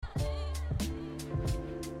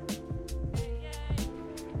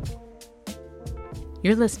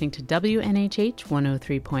You're listening to WNHH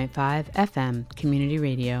 103.5 FM Community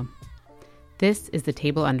Radio. This is The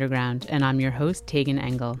Table Underground, and I'm your host, Tegan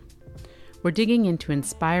Engel. We're digging into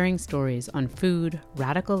inspiring stories on food,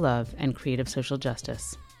 radical love, and creative social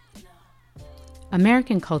justice.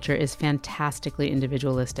 American culture is fantastically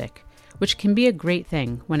individualistic, which can be a great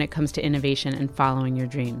thing when it comes to innovation and following your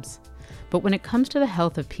dreams. But when it comes to the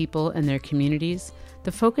health of people and their communities,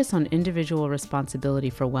 the focus on individual responsibility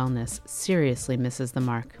for wellness seriously misses the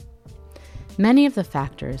mark. Many of the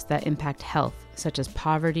factors that impact health, such as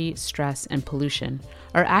poverty, stress, and pollution,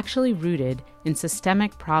 are actually rooted in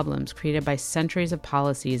systemic problems created by centuries of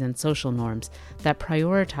policies and social norms that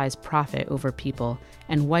prioritize profit over people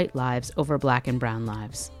and white lives over Black and brown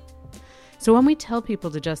lives. So when we tell people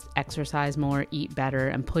to just exercise more, eat better,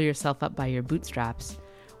 and pull yourself up by your bootstraps,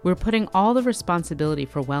 we're putting all the responsibility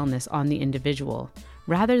for wellness on the individual,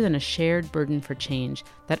 rather than a shared burden for change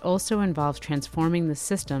that also involves transforming the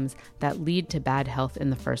systems that lead to bad health in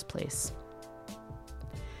the first place.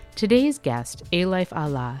 Today's guest, Alife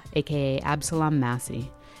Allah, aka Absalom Masih,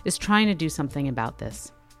 is trying to do something about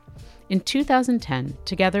this. In 2010,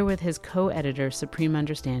 together with his co-editor Supreme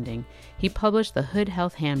Understanding, he published the Hood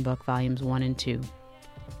Health Handbook Volumes 1 and 2.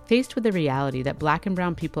 Faced with the reality that Black and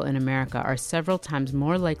brown people in America are several times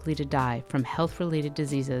more likely to die from health-related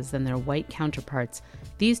diseases than their white counterparts,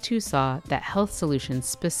 these two saw that health solutions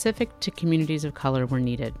specific to communities of color were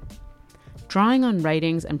needed. Drawing on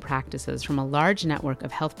writings and practices from a large network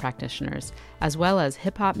of health practitioners, as well as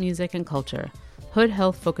hip-hop music and culture, Hood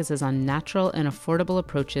Health focuses on natural and affordable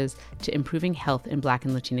approaches to improving health in Black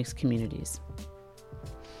and Latinx communities.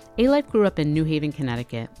 Alife grew up in New Haven,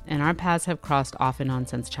 Connecticut, and our paths have crossed off and on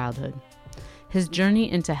since childhood. His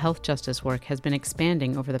journey into health justice work has been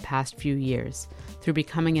expanding over the past few years through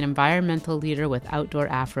becoming an environmental leader with Outdoor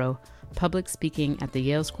Afro, public speaking at the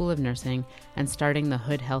Yale School of Nursing, and starting the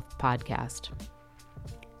Hood Health podcast.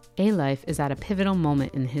 Alife is at a pivotal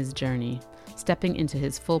moment in his journey, stepping into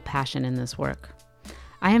his full passion in this work.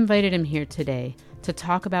 I invited him here today to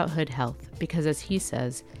talk about Hood Health because, as he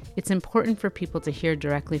says, it's important for people to hear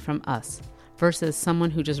directly from us versus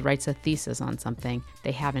someone who just writes a thesis on something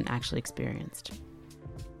they haven't actually experienced.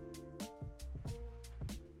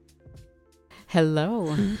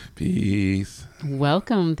 Hello. Peace.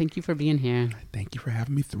 Welcome. Thank you for being here. Thank you for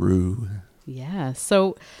having me through. Yeah.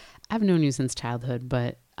 So I've known you since childhood,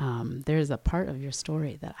 but there's a part of your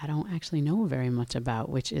story that I don't actually know very much about,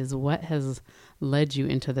 which is what has led you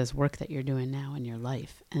into this work that you're doing now in your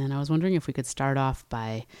life. And I was wondering if we could start off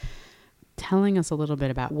by telling us a little bit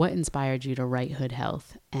about what inspired you to write Hood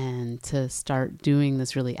Health and to start doing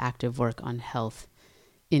this really active work on health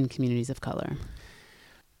in communities of color.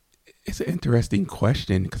 It's an interesting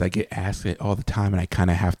question because I get asked it all the time, and I kind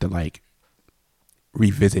of have to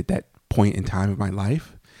revisit that point in time of my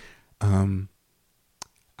life.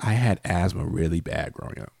 I had asthma really bad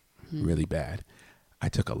growing up, really bad. I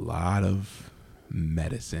took a lot of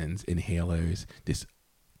medicines, inhalers, this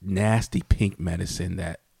nasty pink medicine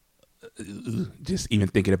that just even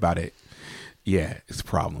thinking about it, yeah, it's a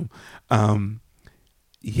problem.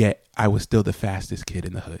 Yet I was still the fastest kid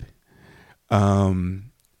in the hood.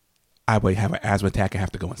 I would have an asthma attack and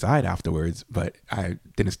have to go inside afterwards, but I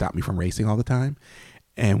didn't stop me from racing all the time.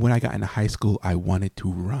 And when I got into high school, I wanted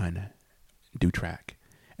to run, do track.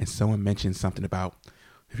 And someone mentioned something about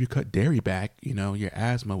if you cut dairy back, your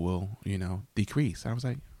asthma will, decrease. I was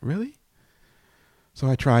like, really? So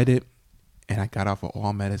I tried it, and I got off of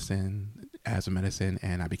all medicine, asthma medicine,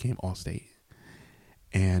 and I became Allstate.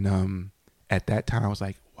 And at that time, I was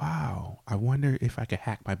like, wow, I wonder if I could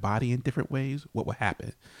hack my body in different ways, what would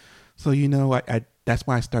happen? So, I that's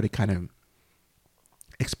why I started kind of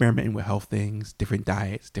experimenting with health things, different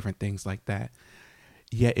diets, different things like that.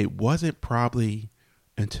 Yet it wasn't probably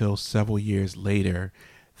until several years later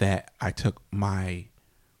that I took my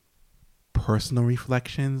personal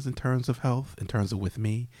reflections in terms of health, in terms of with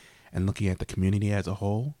me, and looking at the community as a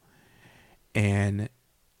whole. And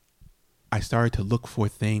I started to look for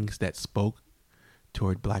things that spoke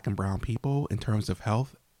toward Black and brown people in terms of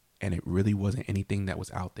health, and it really wasn't anything that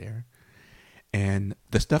was out there. And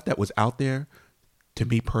the stuff that was out there, to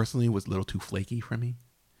me personally, was a little too flaky for me.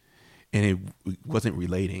 And it wasn't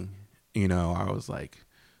relating. I was like,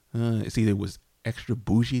 it's either was extra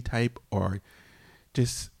bougie type or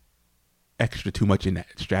just extra too much in that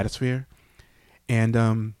stratosphere. And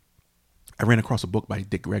I ran across a book by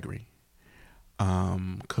Dick Gregory,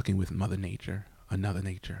 Cooking with Mother Nature, Another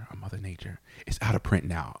Nature, a Mother Nature. It's out of print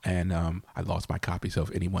now, and I lost my copy. So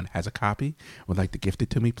if anyone has a copy, would like to gift it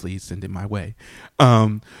to me, please send it my way.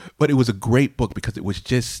 But it was a great book because it was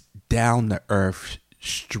just down the earth,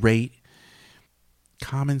 straight,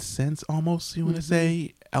 common sense almost, you want to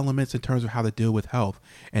say, elements in terms of how to deal with health.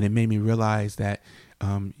 And it made me realize that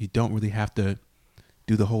you don't really have to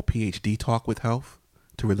do the whole PhD talk with health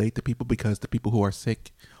to relate to people, because the people who are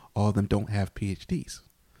sick, all of them don't have PhDs,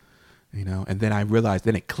 you know. And then I realized,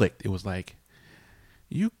 then it clicked. It was like,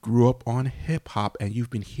 you grew up on hip hop and you've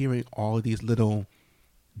been hearing all of these little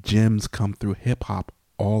gems come through hip hop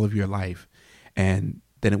all of your life. And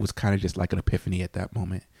then it was kind of just like an epiphany at that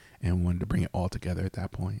moment, and wanted to bring it all together at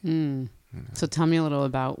that point. You know? So tell me a little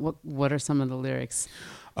about what are some of the lyrics?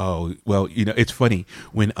 Oh, well, you know, it's funny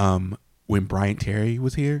when Brian Terry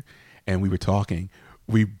was here and we were talking,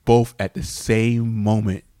 we both at the same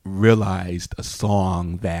moment realized a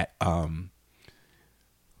song that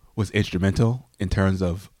was instrumental in terms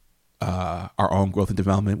of our own growth and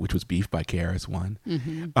development, which was Beef by KRS-One,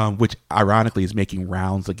 which ironically is making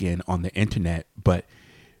rounds again on the internet. But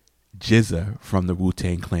GZA from the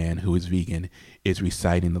Wu-Tang Clan, who is vegan, is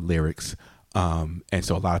reciting the lyrics. And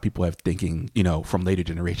so a lot of people have thinking, you know, from later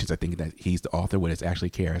generations, I think that he's the author when it's actually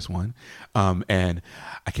KRS-One. And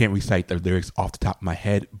I can't recite the lyrics off the top of my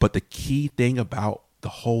head, but the key thing about the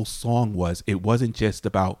whole song was, it wasn't just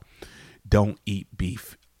about don't eat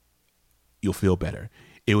beef, you'll feel better.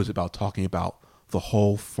 It was about talking about the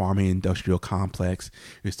whole farming industrial complex.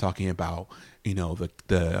 It was talking about, you know,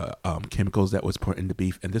 the chemicals that was put into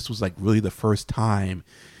beef. And this was like really the first time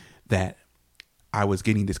that I was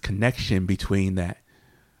getting this connection between that,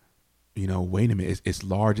 you know, wait a minute, it's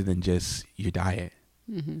larger than just your diet,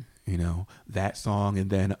 you know, that song. And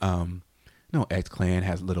then, you know, X-Clan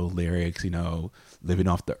has little lyrics, you know, living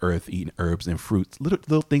off the earth, eating herbs and fruits,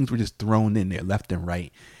 little things were just thrown in there left and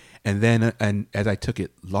right. And then, and as I took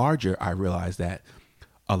it larger, I realized that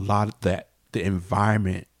a lot of that, the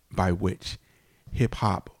environment by which hip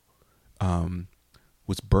hop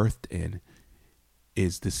was birthed in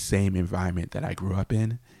is the same environment that I grew up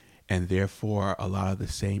in. And therefore, a lot of the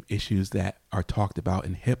same issues that are talked about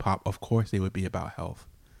in hip hop, of course, they would be about health,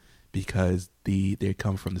 because they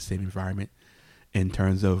come from the same environment in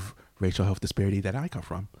terms of racial health disparity that I come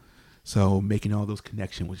from. So making all those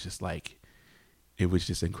connections was just like, it was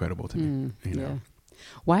just incredible to me. You know?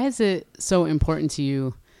 Why is it so important to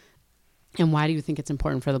you, and why do you think it's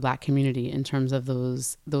important for the Black community in terms of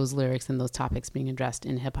those lyrics and those topics being addressed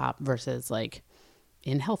in hip hop versus like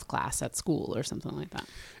in health class at school or something like that?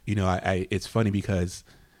 You know, it's funny because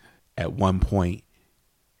at one point,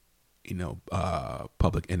 you know,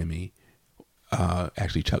 Public Enemy,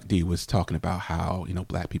 actually Chuck D was talking about how, you know,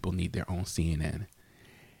 Black people need their own CNN.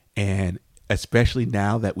 And especially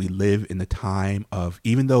now that we live in the time of,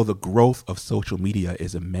 even though the growth of social media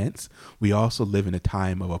is immense, we also live in a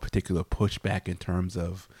time of a particular pushback in terms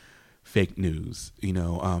of fake news. You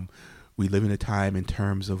know, we live in a time in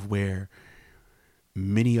terms of where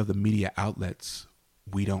many of the media outlets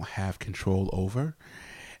we don't have control over.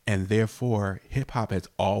 And therefore, hip hop has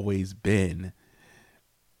always been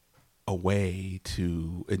a way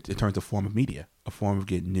to, in terms of form of media, a form of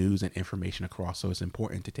getting news and information across. So it's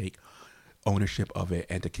important to take ownership of it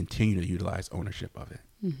and to continue to utilize ownership of it,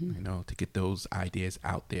 you know, to get those ideas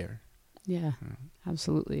out there. Yeah,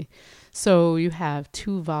 absolutely. So you have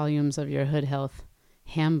 2 volumes of your Hood Health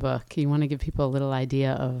Handbook. You want to give people a little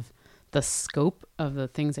idea of the scope of the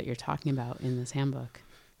things that you're talking about in this handbook?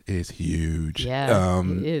 It is huge. Yeah,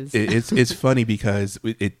 it is. It's funny because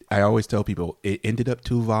I always tell people it ended up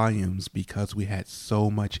 2 volumes because we had so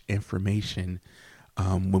much information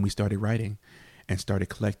when we started writing and started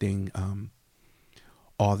collecting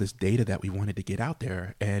all this data that we wanted to get out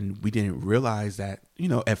there. And we didn't realize that, you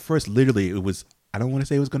know, at first, literally it was, I don't want to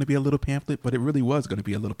say it was going to be a little pamphlet, but it really was going to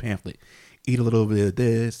be a little pamphlet. Eat a little bit of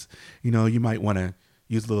this, you know, you might want to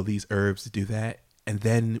use a little of these herbs to do that. And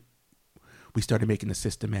then we started making the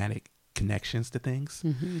systematic connections to things.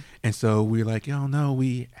 And so we were like, oh no,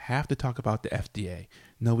 we have to talk about the FDA.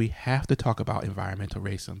 No, we have to talk about environmental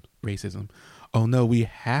racism. Oh no, we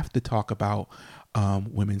have to talk about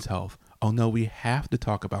women's health. Oh no, we have to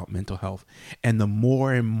talk about mental health. And the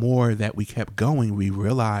more and more that we kept going, we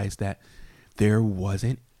realized that there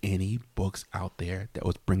wasn't any books out there that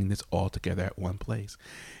was bringing this all together at one place.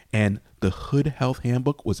 And the Hood Health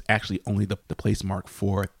Handbook was actually only the place mark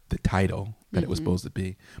for the title that it was supposed to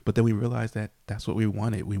be. But then we realized that that's what we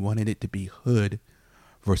wanted. We wanted it to be hood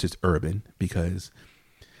versus urban, because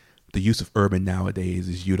the use of urban nowadays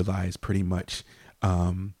is utilized pretty much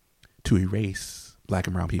to erase Black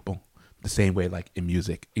and brown people. The same way, like in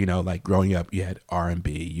music, you know, like growing up, you had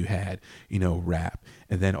R&B, you had, you know, rap.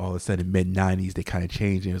 And then all of a sudden, mid-90s, they kind of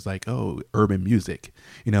changed. And it was like, oh, urban music,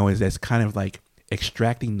 you know, that's kind of like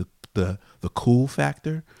extracting the cool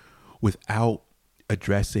factor without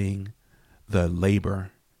addressing the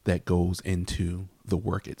labor that goes into the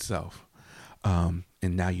work itself. And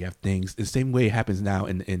now you have things the same way it happens now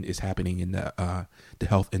and is happening in the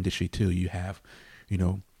health industry too. You have,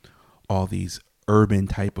 all these urban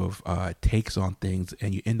type of takes on things,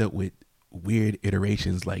 and you end up with weird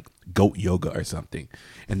iterations like goat yoga or something.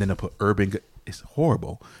 And then I put urban. It's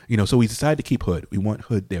horrible. So we decided to keep hood. We want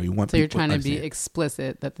hood there. We want. So you're trying to be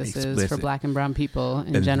explicit that this is for Black and brown people,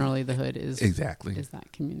 and generally the hood is exactly is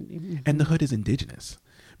that community. Mm-hmm. And the hood is indigenous,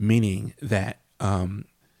 meaning that when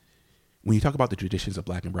you talk about the traditions of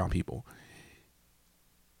Black and brown people,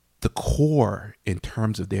 the core in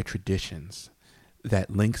terms of their traditions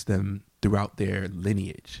that links them throughout their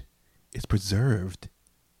lineage is preserved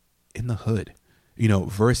in the hood.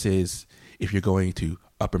 Versus if you're going to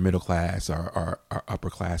upper middle class or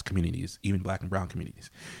upper class communities, even Black and brown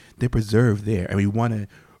communities, they're preserved there. And we want to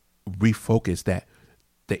refocus that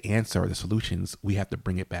the answer or the solutions, we have to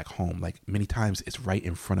bring it back home. Like many times it's right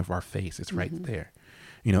in front of our face. It's right there,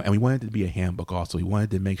 and we wanted it to be a handbook also. We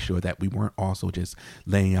wanted to make sure that we weren't also just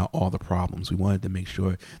laying out all the problems. We wanted to make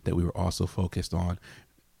sure that we were also focused on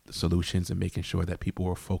the solutions and making sure that people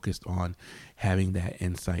were focused on having that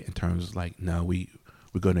insight in terms of like, no, we're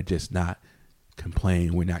going to just not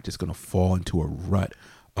complain. We're not just going to fall into a rut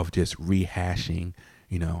of just rehashing,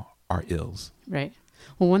 our ills. Right.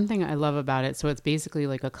 Well, one thing I love about it, so it's basically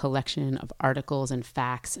like a collection of articles and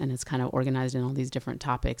facts, and it's kind of organized in all these different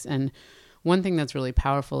topics. And one thing that's really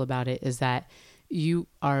powerful about it is that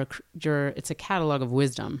it's a catalog of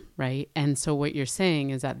wisdom, right? And so what you're saying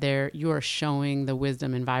is that you are showing the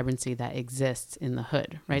wisdom and vibrancy that exists in the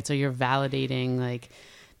hood, right? So you're validating like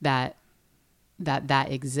that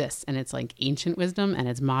exists, and it's like ancient wisdom and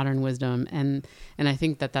it's modern wisdom. And I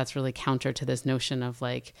think that that's really counter to this notion of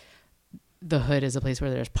like the hood is a place where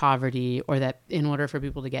there's poverty, or that in order for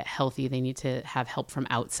people to get healthy, they need to have help from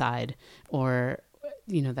outside, or,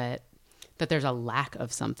 that there's a lack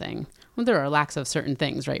of something. Well, there are lacks of certain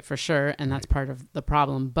things, right? For sure. And that's part of the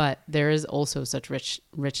problem, but there is also such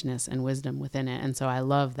richness and wisdom within it. And so I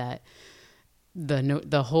love that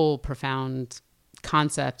the whole profound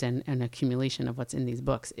concept and accumulation of what's in these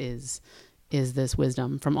books is this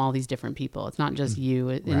wisdom from all these different people. It's not just you.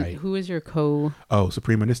 Right. Who is your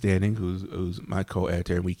Supreme Understanding, who's my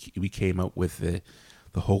co-editor, and we came up with the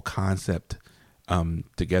whole concept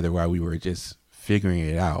together while we were just figuring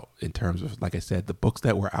it out in terms of, like I said, the books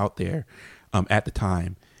that were out there at the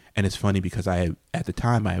time. And it's funny because at the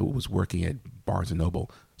time I was working at Barnes and Noble,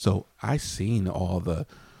 so I seen all the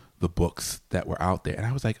books that were out there, and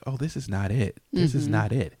I was like, oh, this is not it. This is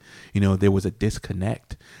not it. There was a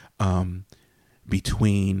disconnect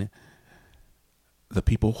between the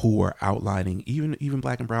people who were outlining, even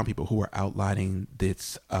Black and brown people who were outlining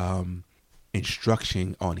this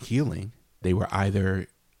instruction on healing. They were either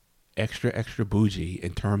extra bougie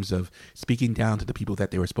in terms of speaking down to the people that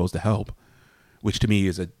they were supposed to help, which to me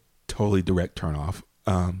is a totally direct turnoff.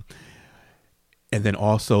 And then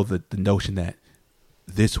also the notion that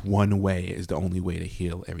this one way is the only way to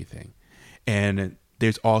heal everything. And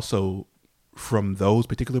there's also, from those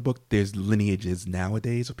particular books, there's lineages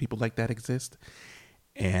nowadays of people like that exist.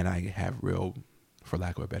 And I have for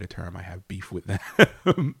lack of a better term, I have beef with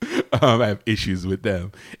them. I have issues with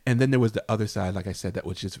them. And then there was the other side, like I said, that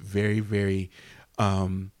was just very, very,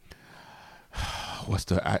 I'm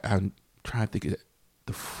trying to think of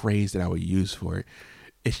the phrase that I would use for it.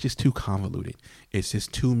 It's just too convoluted. It's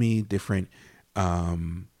just too many different, I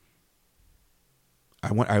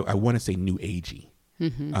want to say new agey.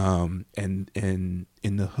 And in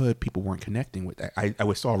the hood, people weren't connecting with that.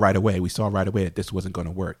 We saw right away that this wasn't going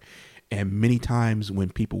to work. And many times when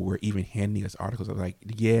people were even handing us articles, I was like,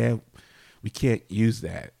 yeah, we can't use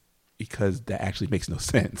that because that actually makes no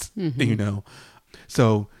sense,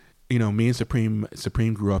 So, me and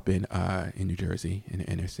Supreme grew up in New Jersey, in the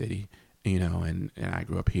inner city, and I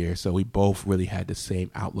grew up here. So we both really had the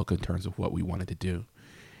same outlook in terms of what we wanted to do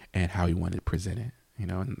and how we wanted to present it.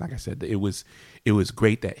 And like I said, it was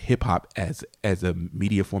great that hip hop as a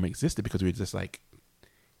media form existed, because we were just like,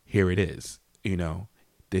 here it is,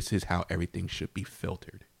 this is how everything should be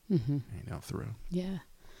filtered, through. Yeah.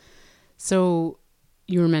 So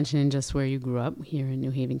you were mentioning just where you grew up here in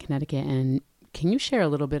New Haven, Connecticut, and can you share a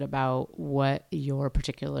little bit about what your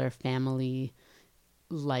particular family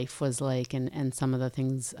life was like, and some of the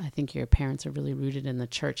things? I think your parents are really rooted in the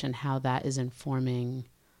church, and how that is informing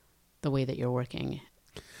the way that you're working.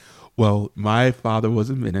 Well, my father was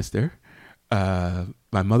a minister.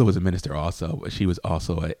 My mother was a minister also, but she was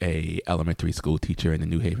also a elementary school teacher in the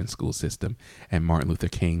New Haven school system and Martin Luther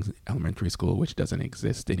King Elementary School, which doesn't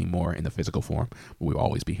exist anymore in the physical form, but will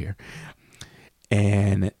always be here.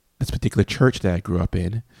 And this particular church that I grew up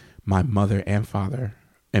in, my mother and father,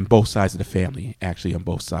 and both sides of the family, actually on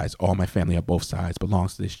both sides, all my family on both sides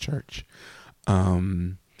belongs to this church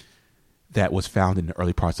that was founded in the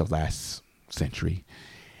early parts of last century.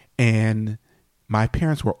 And my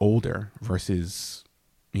parents were older versus,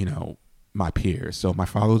 my peers. So my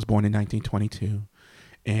father was born in 1922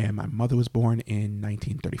 and my mother was born in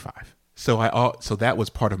 1935. So that was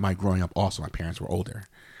part of my growing up also. My parents were older.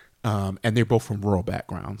 And they're both from rural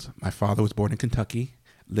backgrounds. My father was born in Kentucky,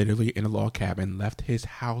 literally in a log cabin, left his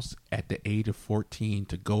house at the age of 14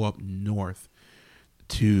 to go up north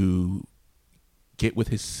to get with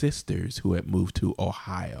his sisters who had moved to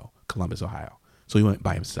Ohio, Columbus, Ohio. So he went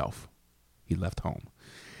by himself. He left home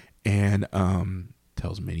and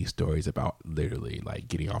tells many stories about literally like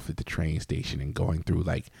getting off at the train station and going through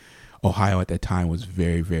like Ohio at that time was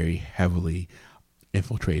very, very heavily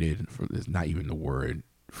infiltrated. There's not even the word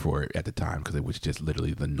for it at the time because it was just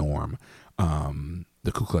literally the norm.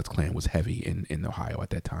 The Ku Klux Klan was heavy in Ohio at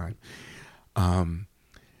that time.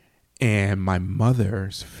 And my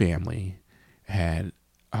mother's family had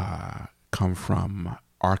come from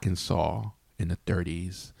Arkansas in the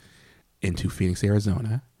 30s into Phoenix,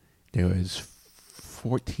 Arizona. There was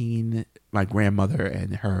 14, my grandmother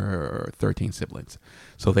and her 13 siblings.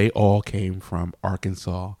 So they all came from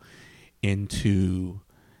Arkansas into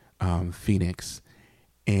Phoenix.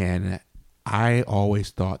 And I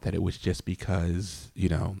always thought that it was just because,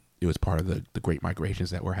 it was part of the great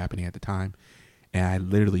migrations that were happening at the time. And I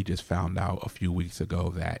literally just found out a few weeks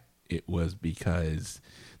ago that it was because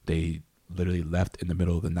they literally left in the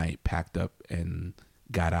middle of the night, packed up and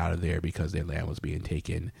got out of there because their land was being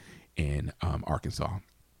taken in Arkansas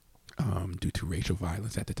due to racial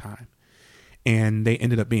violence at the time. And they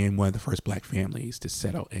ended up being one of the first black families to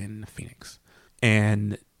settle in Phoenix.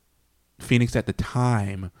 And Phoenix at the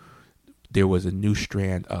time, there was a new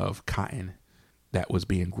strand of cotton that was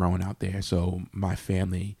being grown out there. So my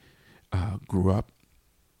family grew up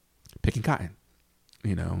picking cotton.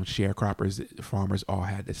 Sharecroppers, farmers all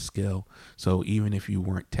had this skill. So even if you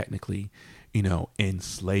weren't technically, in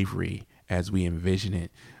slavery as we envision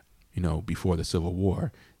it, before the Civil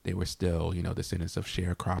War, they were still, descendants of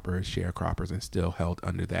sharecroppers and still held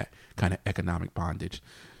under that kind of economic bondage.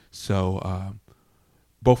 So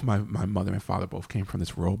both my mother and father both came from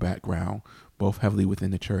this rural background, both heavily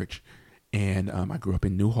within the church. And I grew up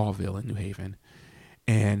in New Hallville in New Haven.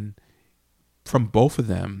 And from both of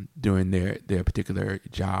them during their particular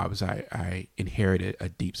jobs, I inherited a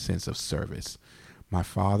deep sense of service. My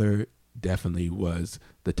father definitely was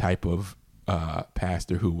the type of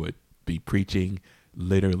pastor who would be preaching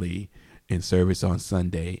literally in service on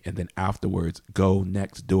Sunday and then afterwards go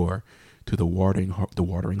next door to the watering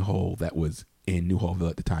hole that was in New Hallville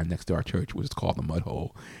at the time next to our church, which is called the Mud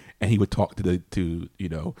Hole. And he would talk to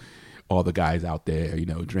all the guys out there,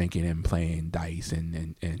 drinking and playing dice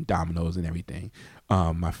and dominoes and everything.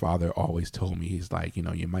 My father always told me, he's like,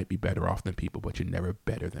 you might be better off than people, but you're never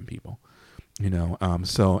better than people,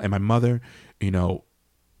 So, and my mother,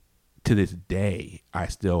 to this day, I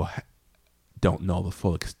still don't know the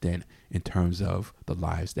full extent in terms of the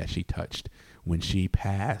lives that she touched when she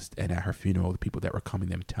passed. And at her funeral, the people that were coming,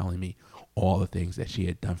 them telling me all the things that she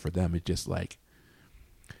had done for them. It's just like,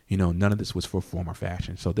 none of this was for form or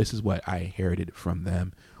fashion. So this is what I inherited from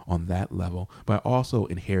them on that level. But I also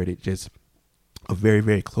inherited just a very,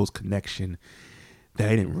 very close connection that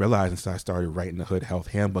I didn't realize until I started writing the Hood Health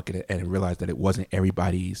Handbook and realized that it wasn't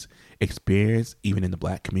everybody's experience, even in the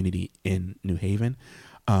black community in New Haven.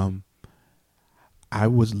 I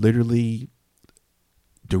was literally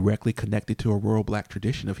directly connected to a rural black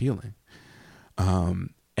tradition of healing.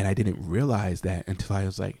 And I didn't realize that until I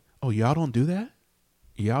was like, oh, y'all don't do that?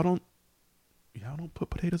 Y'all don't put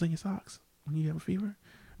potatoes in your socks when you have a fever?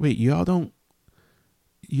 Wait, you don't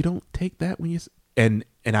take that when you, and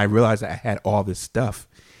I realized that I had all this stuff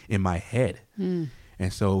in my head.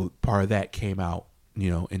 And so part of that came out,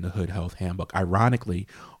 in the Hood Health Handbook. Ironically,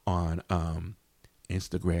 on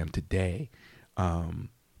Instagram today,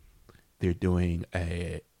 they're doing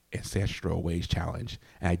a ancestral wage challenge.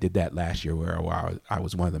 And I did that last year where I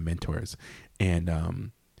was one of the mentors.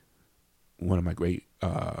 And one of my great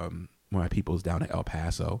one of my people's down at El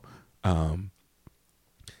Paso,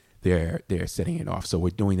 they're setting it off. So we're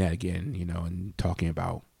doing that again, and talking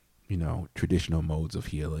about, traditional modes of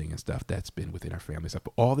healing and stuff that's been within our family stuff.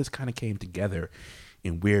 But all this kind of came together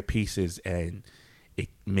in weird pieces, and it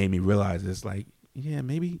made me realize it's like, yeah,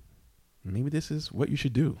 maybe this is what you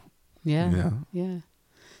should do. Yeah. Yeah.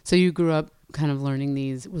 So you grew up kind of learning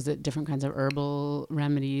these, was it different kinds of herbal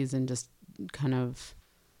remedies and just kind of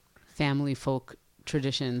family folk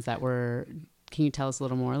traditions that were Can you tell us a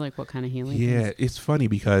little more, like what kind of healing? Yeah, it's funny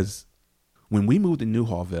because when we moved to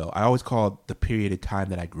Newhallville, I always called the period of time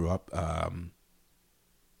that I grew up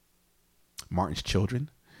Martin's Children,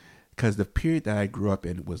 because the period that I grew up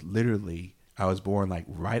in was literally, I was born like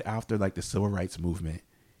right after like the civil rights movement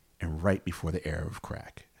and right before the era of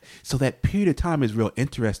crack. So that period of time is real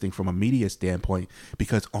interesting from a media standpoint,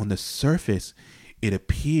 because on the surface, it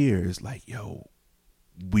appears like, yo,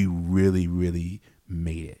 we really, really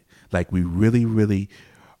made it. Like we really, really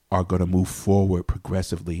are going to move forward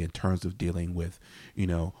progressively in terms of dealing with, you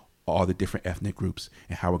know, all the different ethnic groups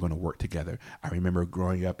and how we're going to work together. I remember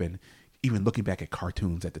growing up and even looking back at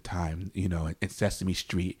cartoons at the time, you know, and Sesame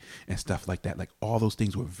Street and stuff like that. Like all those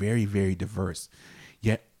things were very, very diverse.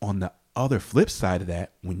 Yet on the other flip side of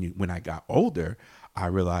that, when I got older, I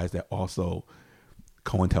realized that also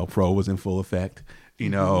COINTELPRO was in full effect. You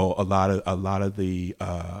know, a lot of the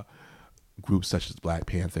groups such as Black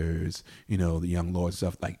Panthers, you know, the Young Lords,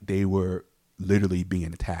 stuff, like they were literally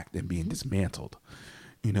being attacked and being dismantled,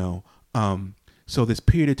 you know. So this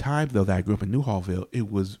period of time though that I grew up in Newhallville,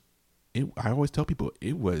 I always tell people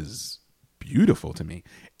it was beautiful to me.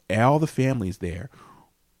 All the families there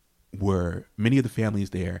many of the families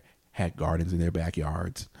there had gardens in their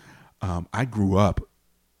backyards. I grew up,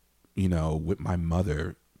 you know, with my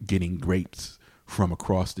mother getting grapes from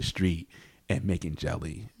across the street and making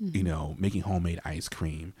jelly, you know, making homemade ice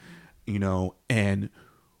cream, you know, and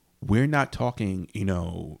we're not talking, you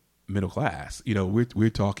know, middle class, you know, we're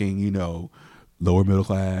talking, you know, lower middle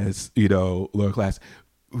class, you know, lower class,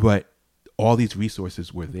 but all these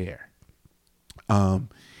resources were there.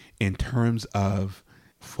 In terms of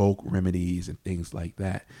folk remedies and things like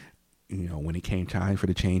that, you know, when it came time for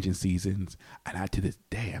the change in seasons, and to this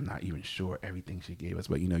day, I'm not even sure everything she gave us,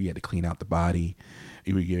 but, you know, you had to clean out the body.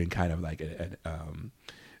 You were given kind of like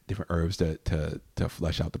different herbs to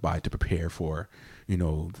flush out the body to prepare for, you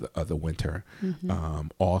know, the winter.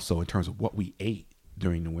 Also, in terms of what we ate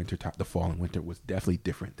during the winter time, the fall and winter was definitely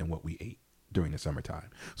different than what we ate during the summertime.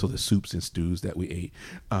 So the soups and stews that we ate,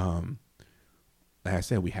 like I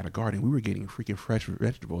said, we had a garden. We were getting freaking fresh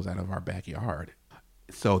vegetables out of our backyard.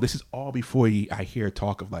 So this is all before I hear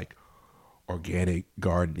talk of like organic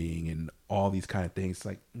gardening and all these kind of things.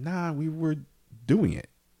 Like, nah, we were doing it,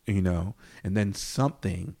 you know, and then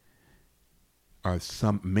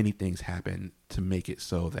many things happened to make it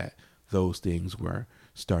so that those things were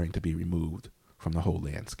starting to be removed from the whole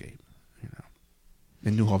landscape, you know.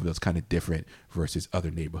 And Newhallville is kind of different versus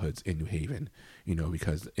other neighborhoods in New Haven, you know,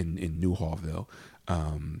 because in Newhallville,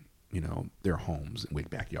 you know, there are homes with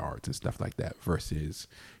backyards and stuff like that versus,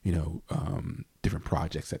 you know, different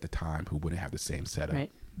projects at the time who wouldn't have the same setup.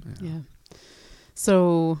 Right. Yeah.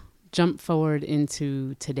 So jump forward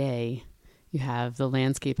into today. You have the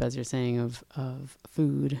landscape, as you're saying, of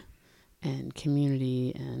food and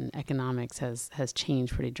community and economics has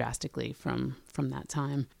changed pretty drastically from that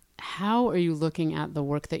time. How are you looking at the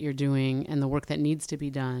work that you're doing and the work that needs to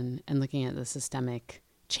be done and looking at the systemic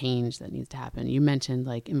change that needs to happen? You mentioned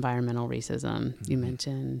like environmental racism. You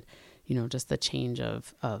mentioned, you know, just the change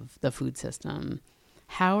of the food system.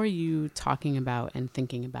 How are you talking about and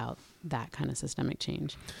thinking about that kind of systemic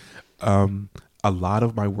change? A lot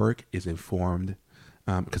of my work is informed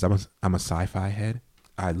because I'm a sci-fi head.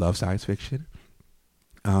 I love science fiction.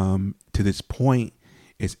 To this point,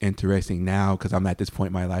 it's interesting now because I'm at this point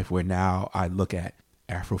in my life where now I look at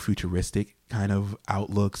Afrofuturistic kind of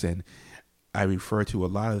outlooks, and I refer to a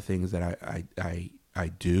lot of the things that I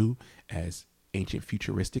do as ancient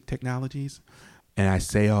futuristic technologies. And I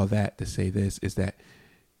say all that to say this is that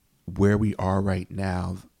where we are right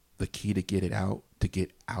now, the key to get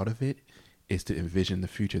out of it is to envision the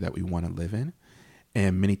future that we want to live in.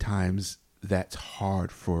 And many times that's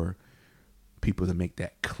hard for people to make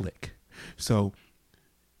that click. So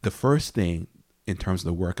the first thing in terms of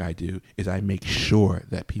the work I do is I make sure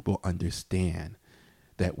that people understand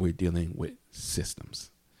that we're dealing with systems,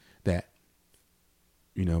 that,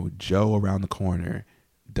 you know, Joe around the corner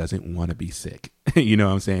doesn't want to be sick. You know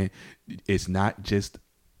what I'm saying? It's not just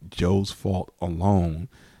Joe's fault alone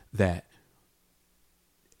that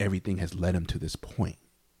everything has led him to this point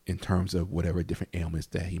in terms of whatever different ailments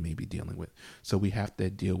that he may be dealing with. So we have to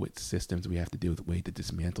deal with systems. We have to deal with the way to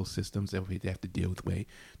dismantle systems, and we have to deal with the way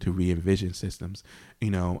to re-envision systems, you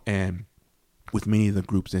know. And with many of the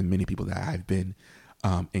groups and many people that I've been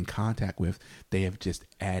in contact with, they have just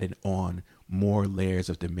added on more layers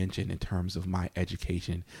of dimension in terms of my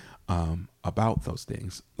education about those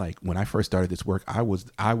things. Like when I first started this work, I was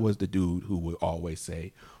the dude who would always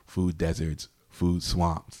say food deserts, food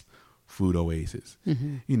swamps, food oasis.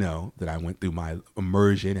 You know, that I went through my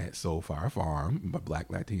immersion at Soul Fire Farm, my Black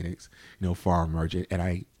Latinx, you know, farm immersion, and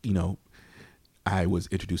I was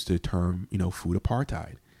introduced to the term, you know, food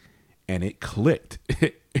apartheid, and it clicked.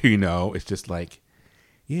 You know, it's just like,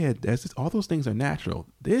 yeah, all those things are natural.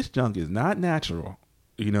 This junk is not natural.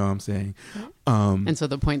 You know what I'm saying? And so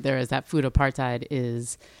the point there is that food apartheid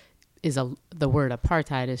the word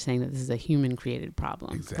apartheid is saying that this is a human created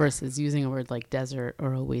problem. Exactly. Versus using a word like desert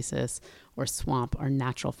or oasis or swamp are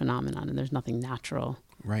natural phenomenon, and there's nothing natural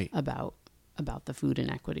about the food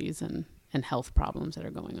inequities and health problems that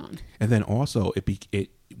are going on. And then also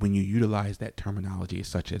when you utilize that terminology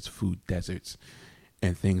such as food deserts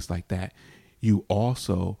and things like that, you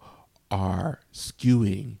also are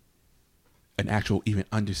skewing an actual even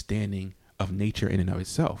understanding of nature in and of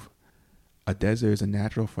itself. A desert is a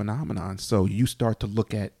natural phenomenon. So you start to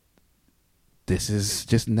look at, this is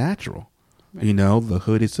just natural. Right. You know, the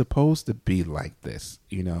hood is supposed to be like this,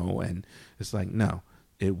 you know, and it's like, no,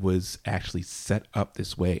 it was actually set up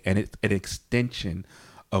this way. And it's an extension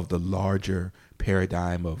of the larger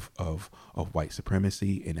paradigm of white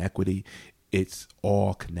supremacy, inequity. It's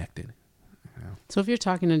all connected. You know? So if you're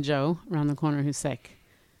talking to Joe around the corner who's sick,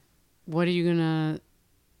 what are you going to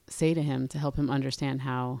say to him to help him understand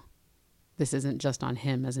how this isn't just on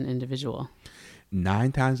him as an individual?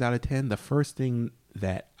 9 times out of 10, the first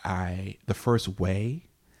way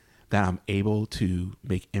that I'm able to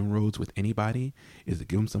make inroads with anybody is to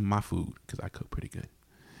give them some of my food, because I cook pretty good.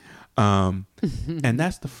 And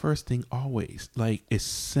that's the first thing always. Like, it's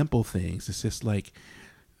simple things. It's just like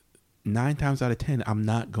 9 times out of 10, I'm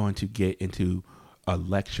not going to get into a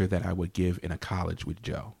lecture that I would give in a college with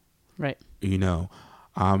Joe. Right. You know,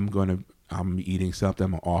 I'm eating something,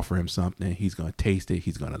 I'm going to offer him something. He's going to taste it.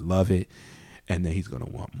 He's going to love it. And then he's going to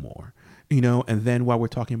want more, you know? And then while we're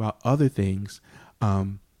talking about other things,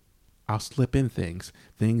 I'll slip in things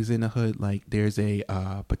in the hood. Like there's a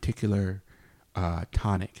particular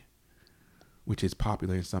tonic, which is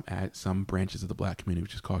popular in some branches of the Black community,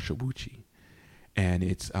 which is called Shibuchi. And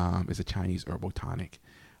it's a Chinese herbal tonic.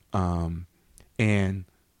 And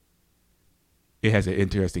it has an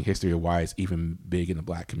interesting history of why it's even big in the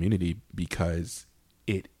Black community, because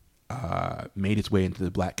it made its way into the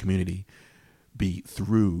Black community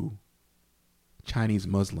through Chinese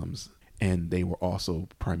Muslims, and they were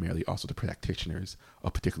primarily the practitioners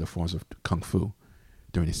of particular forms of Kung Fu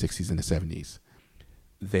during the 60s and the 70s.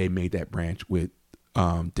 They made that branch with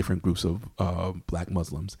different groups of Black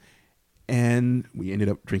Muslims, and we ended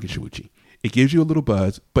up drinking Shibuchi. It gives you a little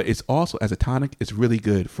buzz, but it's also, as a tonic, it's really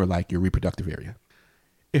good for like your reproductive area.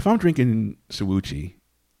 If I'm drinking Shibuchi,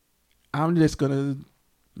 I'm just going to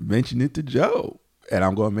mention it to Joe, and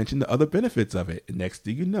I'm going to mention the other benefits of it. And next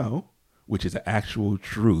thing you know, which is an actual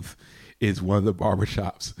truth, is one of the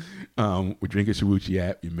barbershops we're drinking Shibuchi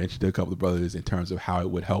at. You mentioned a couple of brothers in terms of how it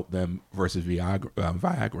would help them versus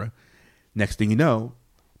Viagra. Next thing you know,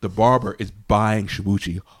 the barber is buying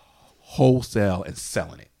Shibuchi wholesale and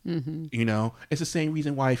selling it. Mm-hmm. You know, it's the same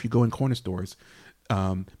reason why if you go in corner stores,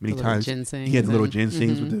 many times he had the little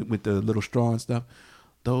ginsengs with the little straw and stuff,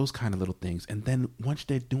 those kind of little things. And then once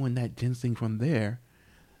they're doing that ginseng from there,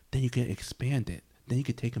 then you can expand it. Then you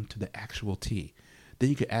can take them to the actual tea. Then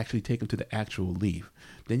you can actually take them to the actual leaf.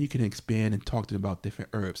 Then you can expand and talk to them about different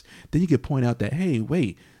herbs. Then you can point out that, hey,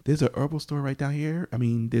 wait, there's a herbal store right down here. I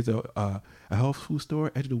mean, there's a health food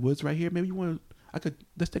store, Edge of the Woods right here. Maybe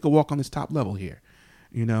let's take a walk on this top level here.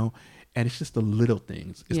 You know, and it's just the little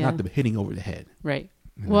things. It's not the hitting over the head. Right.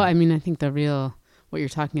 You know? Well, I mean, I think what you're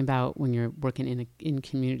talking about when you're working in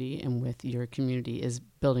community and with your community is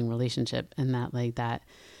building relationship, and that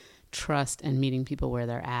trust and meeting people where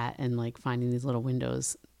they're at, and like finding these little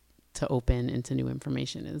windows to open into new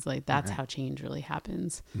information is like, that's how change really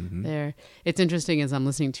happens there. It's interesting as I'm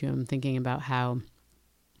listening to him, thinking about how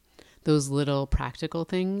those little practical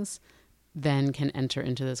things then can enter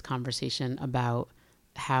into this conversation about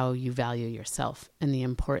how you value yourself and the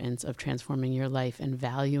importance of transforming your life and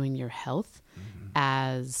valuing your health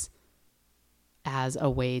as a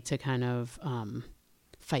way to kind of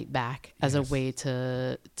fight back, as a way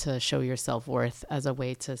to show your self-worth, as a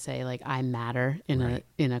way to say like, I matter in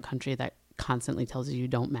a country that constantly tells you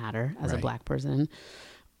don't matter as a Black person,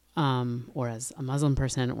 or as a Muslim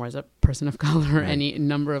person, or as a person of color, or any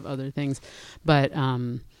number of other things. But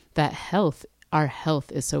that our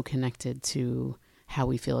health is so connected to how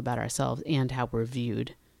we feel about ourselves and how we're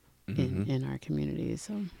viewed in our communities.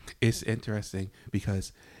 So it's interesting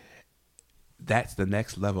because that's the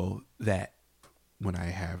next level, that when I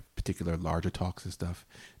have particular larger talks and stuff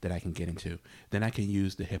that I can get into, then I can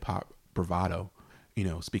use the hip hop bravado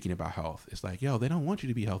speaking about health. It's like, yo, they don't want you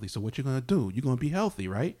to be healthy. So what you're going to do? You're going to be healthy,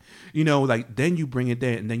 right? Like then you bring it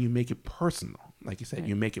there and then you make it personal. Like you said, Right.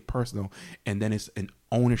 you make it personal, and then it's an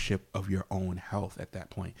ownership of your own health at that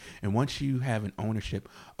point. And once you have an ownership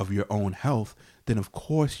of your own health, then of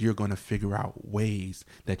course you're going to figure out ways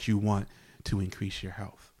that you want to increase your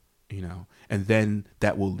health, and then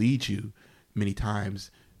that will lead you many times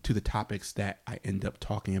to the topics that I end up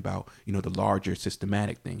talking about, the larger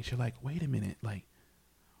systematic things. You're like, wait a minute, like,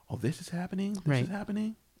 oh, this is happening? This Right. is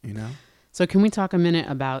happening? So can we talk a minute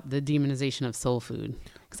about the demonization of soul food?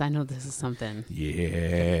 Because I know this is something.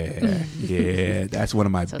 Yeah, that's one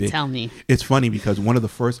of my So big. tell me. It's funny because one of the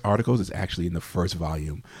first articles is actually in the first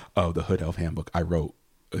volume of the Hood Health Handbook I wrote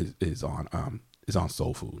is on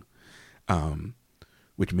soul food,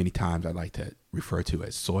 which many times I like to refer to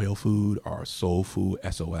as soil food or soul food,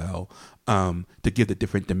 SOL, to give the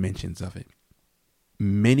different dimensions of it.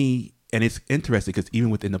 And it's interesting because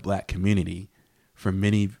even within the Black community, for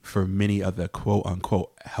many of the quote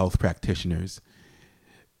unquote health practitioners,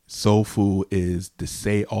 soul food is the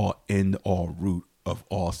say all end all root of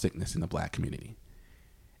all sickness in the Black community.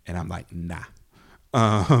 And I'm like, nah,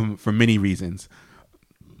 for many reasons.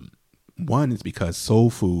 One is because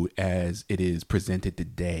soul food as it is presented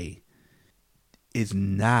today is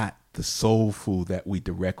not the soul food that we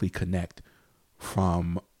directly connect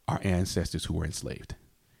from our ancestors who were enslaved.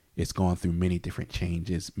 It's gone through many different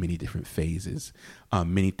changes, many different phases.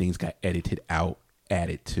 Many things got edited out,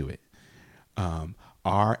 added to it.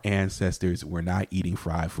 Our ancestors were not eating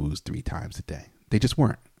fried foods 3 times a day. They just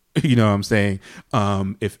weren't. You know what I'm saying?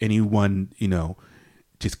 If anyone,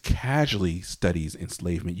 just casually studies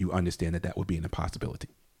enslavement, you understand that would be an impossibility.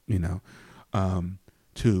 2,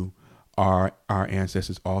 our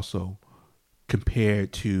ancestors also,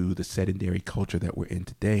 compared to the sedentary culture that we're in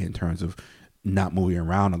today in terms of not moving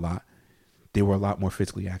around a lot, they were a lot more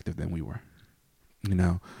physically active than we were.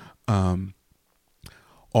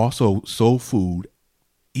 Also, soul food,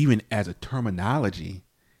 even as a terminology,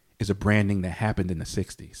 is a branding that happened in the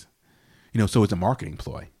 60s. So it's a marketing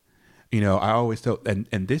ploy. I always tell,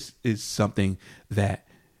 and this is something that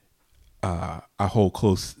I hold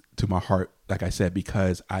close to my heart, like I said,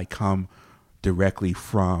 because I come directly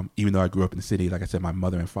from, even though I grew up in the city, like I said, my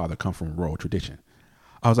mother and father come from rural tradition.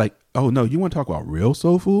 I was like, oh no, you want to talk about real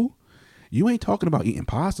soul food? You ain't talking about eating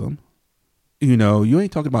possum. You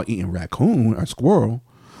ain't talking about eating raccoon or squirrel.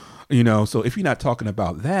 So if you're not talking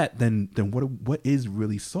about that, then what is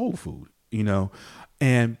really soul food?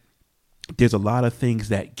 And there's a lot of things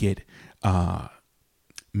that get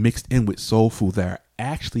mixed in with soul food that are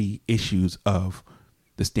actually issues of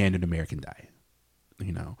the standard American diet.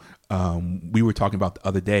 We were talking about the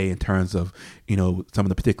other day in terms of, some of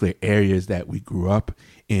the particular areas that we grew up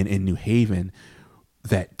in New Haven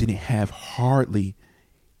that didn't have hardly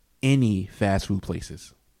any fast food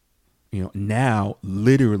places. Now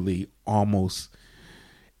literally almost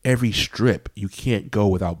every strip you can't go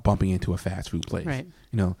without bumping into a fast food place. Right.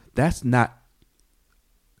 That's not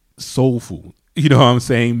soul food. You know what I'm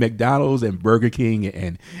saying? McDonald's and Burger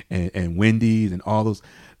King and Wendy's and all those,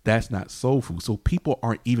 that's not soul food. So people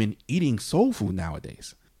aren't even eating soul food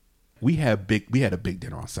nowadays. We had a big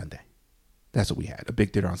dinner on Sunday. That's what we had, a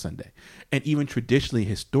big dinner on Sunday. And even traditionally,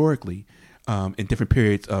 historically, in different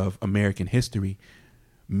periods of American history,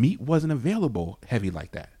 meat wasn't available heavy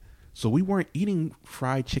like that. So we weren't eating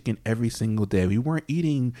fried chicken every single day. We weren't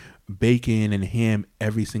eating bacon and ham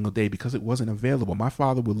every single day because it wasn't available. My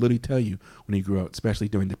father would literally tell you when he grew up, especially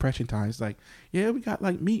during Depression times, like, yeah, we got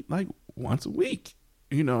like meat like once a week,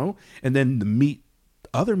 and then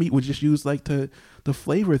other meat was just used like to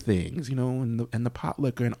flavor things, and the pot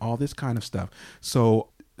liquor and all this kind of stuff.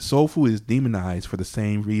 So soul food is demonized for the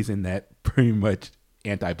same reason that pretty much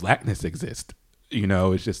anti-blackness exists.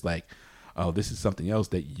 It's just like, oh, this is something else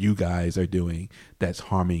that you guys are doing that's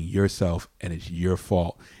harming yourself and it's your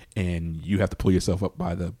fault. And you have to pull yourself up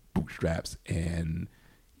by the bootstraps and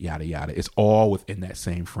yada, yada. It's all within that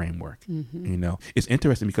same framework. Mm-hmm. It's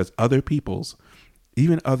interesting because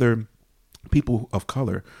even other people of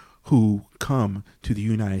color who come to the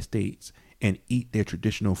United States and eat their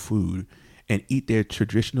traditional food and eat their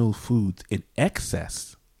traditional foods in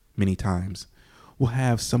excess many times will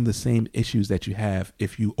have some of the same issues that you have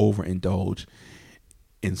if you overindulge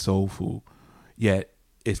in soul food, yet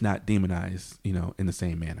it's not demonized, in the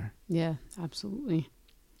same manner. Yeah, absolutely.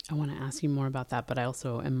 I want to ask you more about that, but I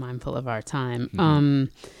also am mindful of our time. Mm-hmm.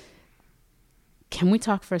 Can we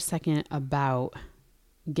talk for a second about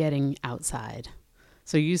getting outside?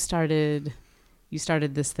 So you started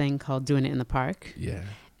this thing called Doing It in the Park. Yeah.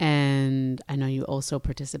 And I know you also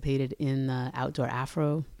participated in the Outdoor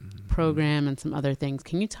Afro program and some other things.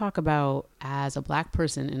 Can you talk about, as a Black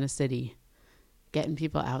person in a city, getting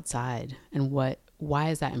people outside and why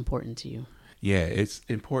is that important to you? Yeah, it's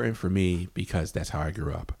important for me because that's how I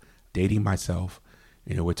grew up. Dating myself,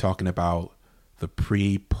 we're talking about the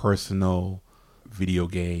pre-personal video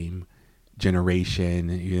game generation,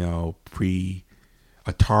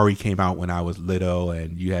 Atari came out when I was little,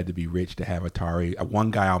 and you had to be rich to have Atari. One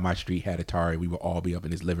guy on my street had Atari. We would all be up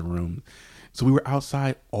in his living room. So we were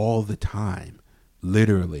outside all the time,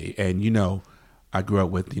 literally. And, I grew up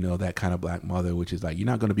with, that kind of Black mother, which is like, you're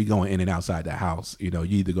not going to be going in and outside the house. You're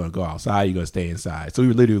either going to go outside, you're going to stay inside. So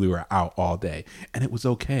we literally were out all day. And it was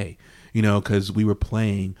okay, because we were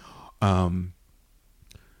playing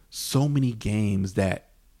so many games that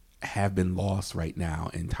have been lost right now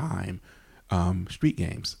in time. Street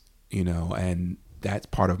games, and that's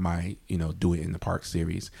part of my, Do It in the Park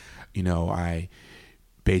series. I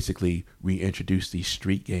basically reintroduced these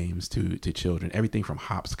street games to children, everything from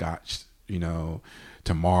hopscotch, to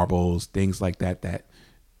marbles, things like that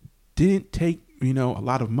didn't take, a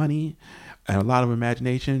lot of money and a lot of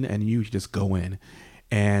imagination, and you just go in.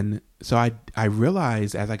 And so I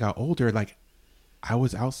realized as I got older, like I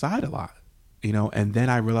was outside a lot, and then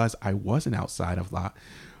I realized I wasn't outside a lot.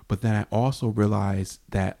 But then I also realized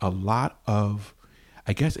that I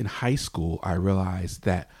guess in high school, I realized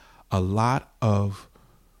that a lot of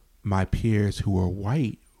my peers who were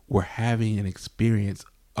white were having an experience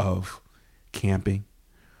of camping,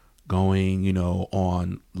 going,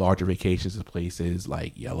 on larger vacations to places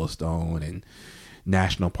like Yellowstone and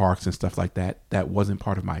national parks and stuff like that. That wasn't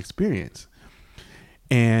part of my experience.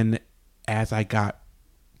 And as I got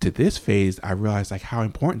to this phase, I realized like how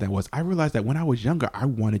important that was. I realized that when I was younger, I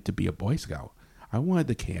wanted to be a Boy Scout. I wanted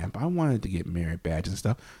to camp. I wanted to get merit badges and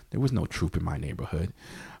stuff. There was no troop in my neighborhood.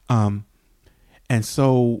 And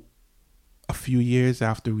so a few years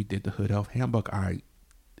after we did the Hood Health Handbook,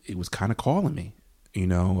 it was kind of calling me,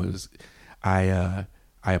 I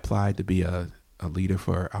applied to be a leader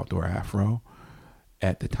for Outdoor Afro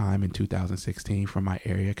at the time in 2016 from my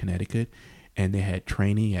area, Connecticut. And they had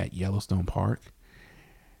training at Yellowstone Park.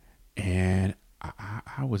 And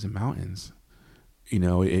I was in mountains,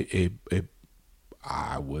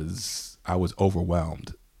 I was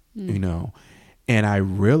overwhelmed, and I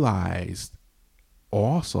realized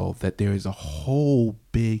also that there is a whole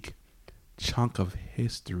big chunk of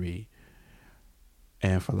history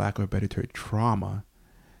and, for lack of a better term, trauma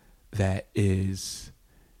that is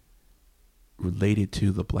related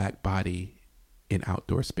to the Black body in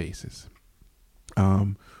outdoor spaces,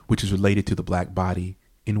 which is related to the Black body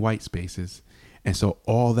in white spaces. And so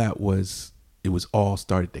all that it was all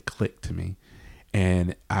started to click to me.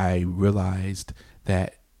 And I realized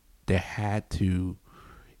that there had to,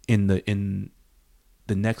 in the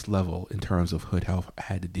next level in terms of Hood Health, I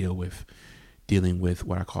had to dealing with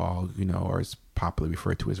what I call, or is popularly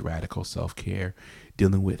referred to as radical self-care,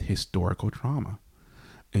 dealing with historical trauma,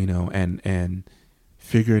 and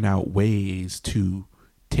figuring out ways to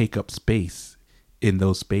take up space in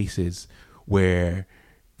those spaces where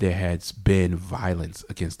there has been violence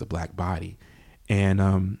against the Black body.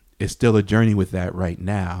 And it's still a journey with that right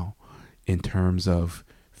now in terms of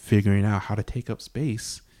figuring out how to take up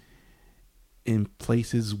space in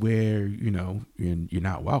places where, you're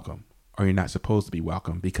not welcome or you're not supposed to be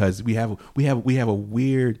welcome, because we have a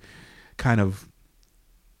weird kind of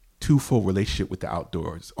twofold relationship with the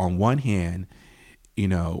outdoors. On one hand,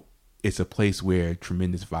 it's a place where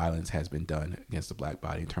tremendous violence has been done against the Black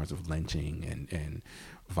body in terms of lynching and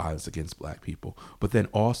violence against Black people. But then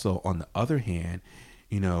also on the other hand,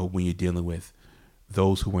 when you're dealing with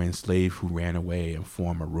those who were enslaved, who ran away and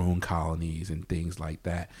formed maroon colonies and things like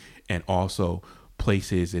that, and also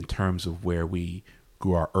places in terms of where we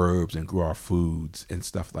grew our herbs and grew our foods and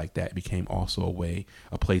stuff like that, became also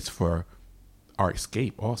a place for our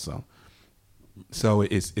escape also. So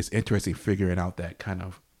it's interesting figuring out that kind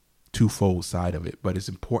of twofold side of it, but it's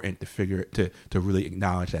important to really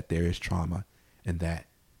acknowledge that there is trauma and that,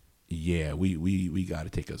 yeah, we got to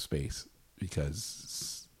take up space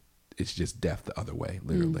because it's just death the other way,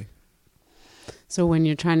 literally. So when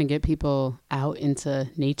you're trying to get people out into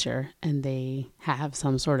nature and they have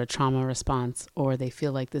some sort of trauma response, or they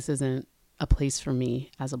feel like this isn't a place for me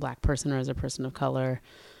as a Black person or as a person of color,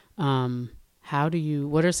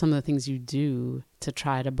 what are some of the things you do to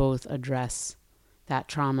try to both address that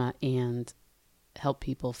trauma and help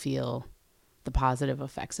people feel the positive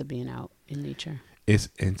effects of being out in nature? It's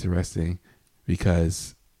interesting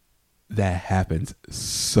because that happens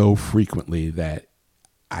so frequently that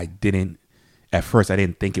at first I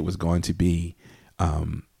didn't think it was going to be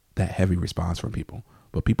that heavy response from people.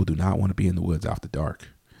 But people do not want to be in the woods after dark.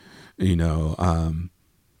 You know,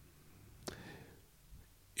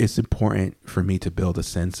 it's important for me to build a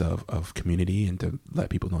sense of community and to let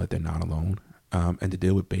people know that they're not alone, and to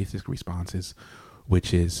deal with basic responses,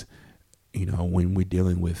 which is, you know, when we're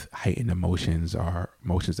dealing with heightened emotions, our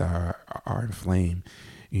emotions are inflamed,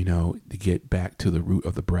 you know, to get back to the root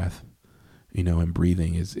of the breath, you know, and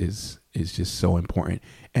breathing is just so important.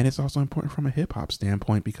 And it's also important from a hip hop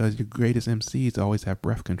standpoint, because your greatest MCs always have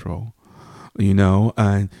breath control, you know,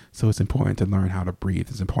 and so it's important to learn how to breathe.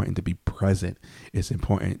 It's important to be present. It's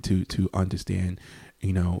important to understand,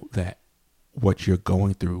 you know, that what you're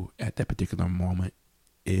going through at that particular moment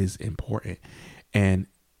is important. And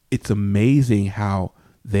it's amazing how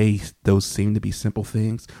those seem to be simple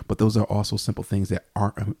things, but those are also simple things that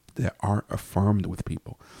aren't affirmed with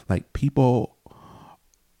people. Like people's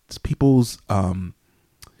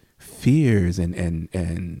fears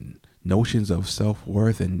and notions of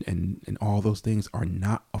self-worth and all those things are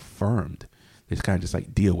not affirmed. They just kind of just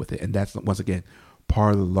like deal with it. And that's, once again,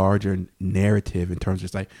 part of the larger narrative in terms of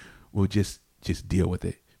just like, we'll just deal with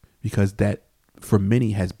it, because that for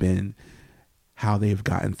many has been how they've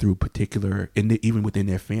gotten through even within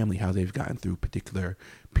their family, how they've gotten through particular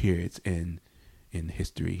periods in the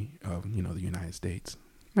history of, you know, the United States.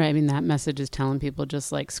 Right. I mean, that message is telling people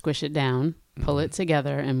just like squish it down, pull it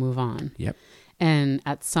together and move on. Yep. And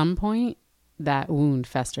at some point that wound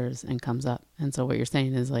festers and comes up. And so what you're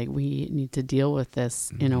saying is like, we need to deal with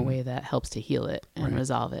this in a way that helps to heal it and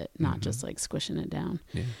resolve it, not just like squishing it down,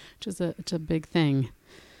 which is it's a big thing.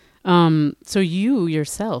 So you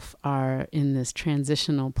yourself are in this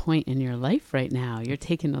transitional point in your life right now. You're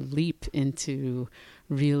taking a leap into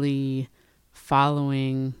really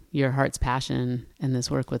following your heart's passion and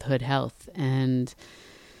this work with Hood Health. And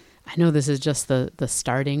I know this is just the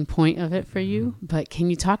starting point of it for you, but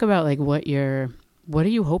can you talk about like what are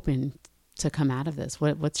you hoping to come out of this?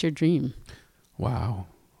 What's your dream? Wow.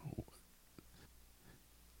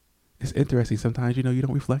 It's interesting. Sometimes, you know, you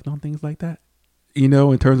don't reflect on things like that. You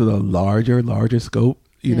know, in terms of the larger scope,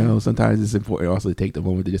 you know, sometimes it's important also to take the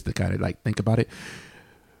moment to kind of like think about it.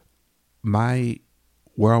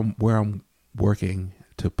 Where I'm working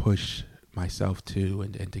to push myself to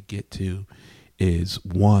and to get to is,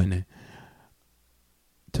 one,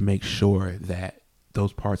 to make sure that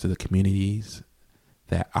those parts of the communities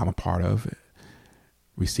that I'm a part of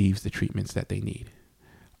receives the treatments that they need.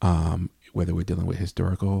 Whether we're dealing with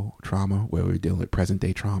historical trauma, whether we're dealing with present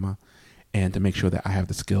day trauma, and to make sure that I have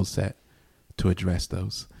the skill set to address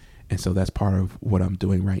those. And so that's part of what I'm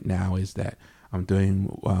doing right now, is that I'm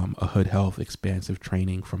doing a Hood Health expansive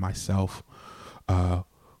training for myself,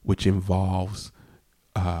 which involves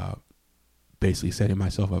basically setting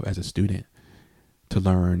myself up as a student to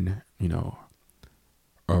learn, you know,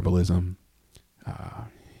 herbalism,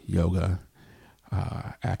 yoga,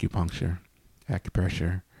 acupuncture,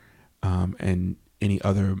 acupressure, and any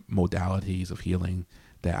other modalities of healing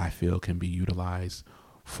that I feel can be utilized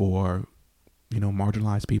for, you know,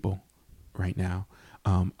 marginalized people right now.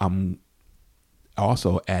 I'm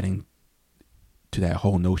also adding to that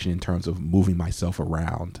whole notion in terms of moving myself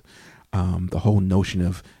around. The whole notion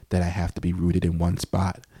of that I have to be rooted in one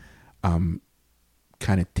spot. Kind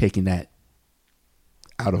of taking that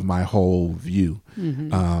out of my whole view,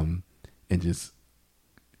 and just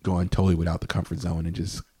going totally without the comfort zone and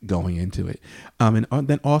just going into it. And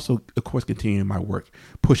then also, of course, continuing my work,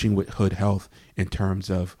 pushing with Hood Health in terms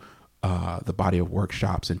of the body of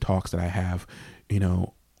workshops and talks that I have, you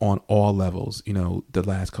know, on all levels. You know, the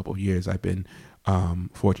last couple of years, I've been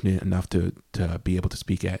fortunate enough to be able to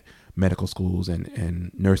speak at medical schools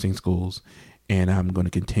and nursing schools. And I'm going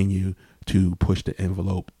to continue to push the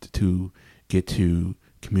envelope to get to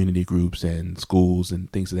community groups and schools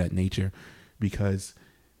and things of that nature, because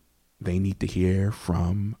they need to hear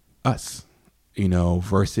from us, you know,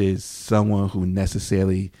 versus someone who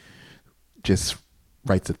necessarily just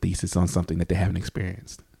writes a thesis on something that they haven't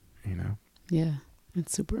experienced, you know? Yeah,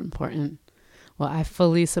 it's super important. Well, I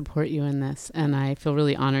fully support you in this, and I feel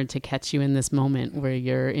really honored to catch you in this moment where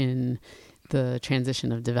you're in the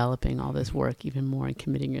transition of developing all this work even more and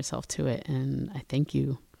committing yourself to it. And I thank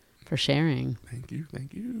you for sharing. Thank you.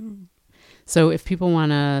 Thank you. So if people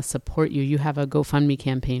want to support you, you have a GoFundMe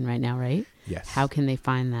campaign right now, right? Yes. How can they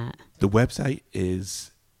find that? The website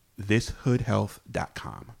is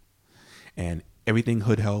thishoodhealth.com. And everything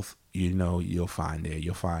Hood Health, you know, you'll find there.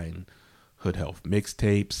 You'll find Hood Health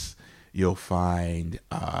mixtapes. You'll find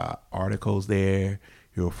articles there.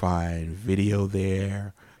 You'll find video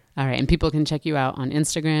there. All right. And people can check you out on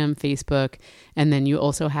Instagram, Facebook, and then you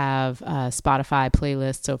also have Spotify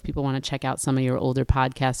playlists. So if people want to check out some of your older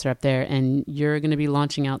podcasts are up there, and you're going to be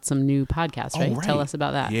launching out some new podcasts, right? Right. Tell us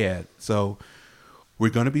about that. Yeah. So we're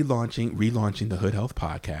going to be relaunching the Hood Health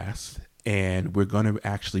Podcast, and we're going to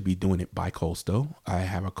actually be doing it bi-coastal. I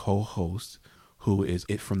have a co-host who is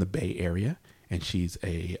from the Bay Area, and she's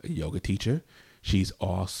a yoga teacher. She's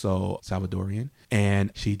also Salvadorian, and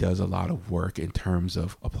she does a lot of work in terms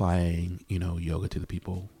of applying, yoga to the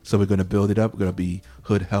people. So we're going to build it up. We're going to be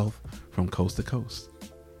Hood Health from coast to coast.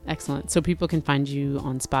 Excellent. So people can find you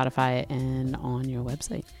on Spotify and on your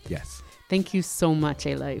website. Yes. Thank you so much,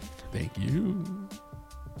 A-Life. Thank you.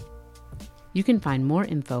 You can find more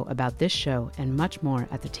info about this show and much more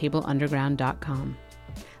at thetableunderground.com.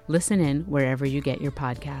 Listen in wherever you get your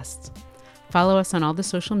podcasts. Follow us on all the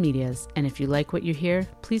social medias, and if you like what you hear,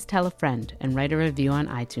 please tell a friend and write a review on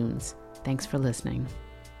iTunes. Thanks for listening.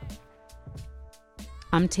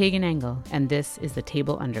 I'm Tegan Engel, and this is The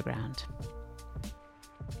Table Underground.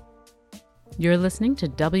 You're listening to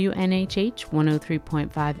WNHH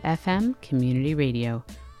 103.5 FM Community Radio,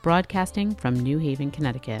 broadcasting from New Haven,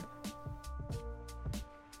 Connecticut.